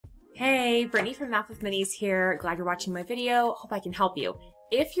Hey, Brittany from Math with Minis here. Glad you're watching my video. Hope I can help you.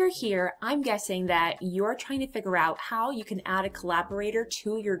 If you're here, I'm guessing that you're trying to figure out how you can add a collaborator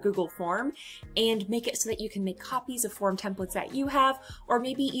to your Google form and make it so that you can make copies of form templates that you have, or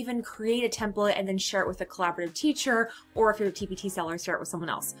maybe even create a template and then share it with a collaborative teacher, or if you're a TPT seller, share it with someone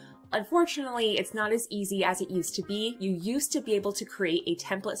else. Unfortunately, it's not as easy as it used to be. You used to be able to create a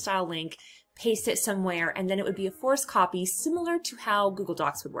template style link, paste it somewhere, and then it would be a forced copy similar to how Google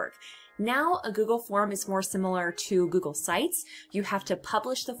Docs would work. Now a Google form is more similar to Google Sites. You have to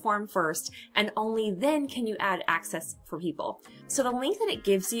publish the form first, and only then can you add access for people. So the link that it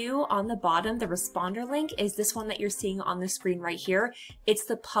gives you on the bottom, the responder link, is this one that you're seeing on the screen right here. It's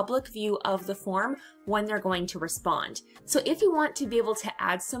the public view of the form when they're going to respond. So if you want to be able to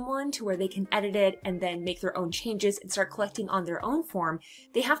add someone to where they can edit it and then make their own changes and start collecting on their own form,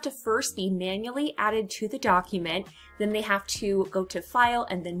 they have to first be manually added to the document. Then they have to go to File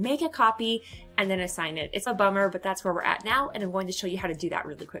and then make a copy and then assign it. It's a bummer, but that's where we're at now, and I'm going to show you how to do that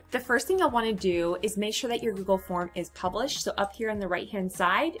really quick. The first thing I want to do is make sure that your Google form is published. So up here on the right-hand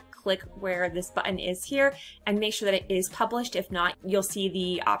side, click where this button is here and make sure that it is published. If not, you'll see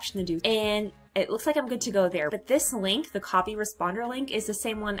the option to do. And it looks like I'm good to go there, but this link, the copy responder link, is the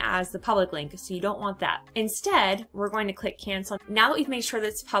same one as the public link, so you don't want that. Instead, we're going to click cancel. Now that we've made sure that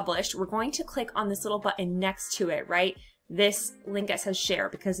it's published, we're going to click on this little button next to it, right? This link that says share,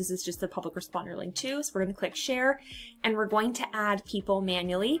 because this is just the public responder link too. So we're going to click share, and we're going to add people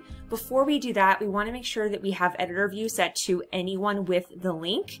manually. Before we do that, we want to make sure that we have editor view set to anyone with the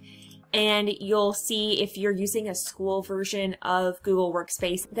link. And you'll see if you're using a school version of Google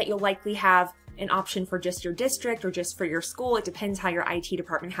Workspace that you'll likely have an option for just your district or just for your school. It depends how your IT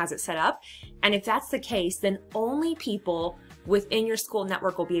department has it set up. And if that's the case, then only people within your school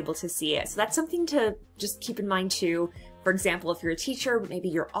network will be able to see it. So that's something to just keep in mind too. For example, if you're a teacher, but maybe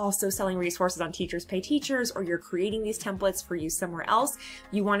you're also selling resources on Teachers Pay Teachers, or you're creating these templates for use somewhere else,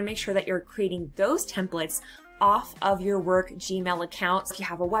 you want to make sure that you're creating those templates off of your work Gmail account. If you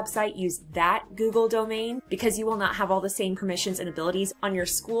have a website, use that Google domain, because you will not have all the same permissions and abilities on your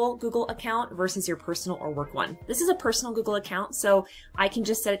school Google account versus your personal or work one. This is a personal Google account, so I can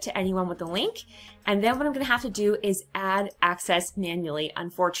just set it to anyone with the link. And then what I'm going to have to do is add access manually,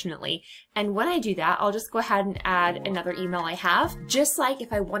 unfortunately. And when I do that, I'll just go ahead and add another email I have. Just like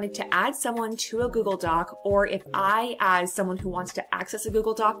if I wanted to add someone to a Google Doc, or if I, as someone who wants to access a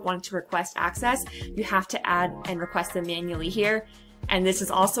Google Doc, wanted to request access, you have to add and request them manually here. And this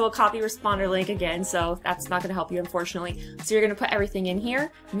is also a copy responder link again, so that's not going to help you, unfortunately. So you're going to put everything in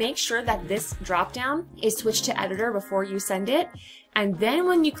here. Make sure that this dropdown is switched to editor before you send it. And then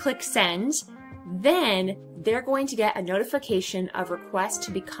when you click send, then they're going to get a notification of request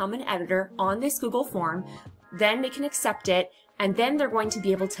to become an editor on this Google form. Then they can accept it, and then they're going to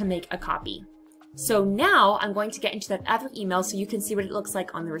be able to make a copy. So now I'm going to get into that other email so you can see what it looks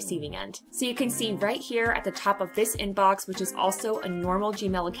like on the receiving end. So you can see right here at the top of this inbox, which is also a normal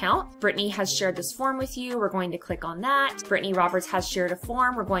Gmail account, Brittany has shared this form with you. We're going to click on that. Brittany Roberts has shared a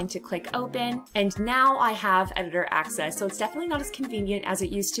form. We're going to click open. And now I have editor access. So it's definitely not as convenient as it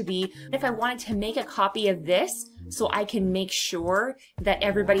used to be. If I wanted to make a copy of this, so I can make sure that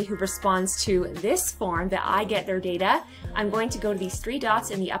everybody who responds to this form, that I get their data, I'm going to go to these three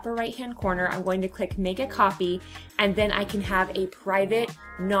dots in the upper right-hand corner. I'm going to click make a copy, and then I can have a private,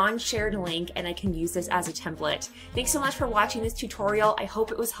 non-shared link, and I can use this as a template. Thanks so much for watching this tutorial. I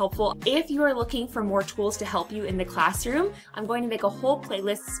hope it was helpful. If you are looking for more tools to help you in the classroom, I'm going to make a whole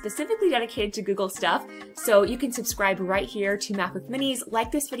playlist specifically dedicated to Google stuff. So you can subscribe right here to Math with Minis,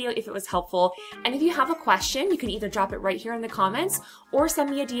 like this video if it was helpful. And if you have a question, you can either drop it right here in the comments or send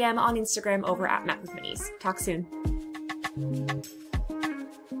me a DM on Instagram over at Math with Minis. Talk soon.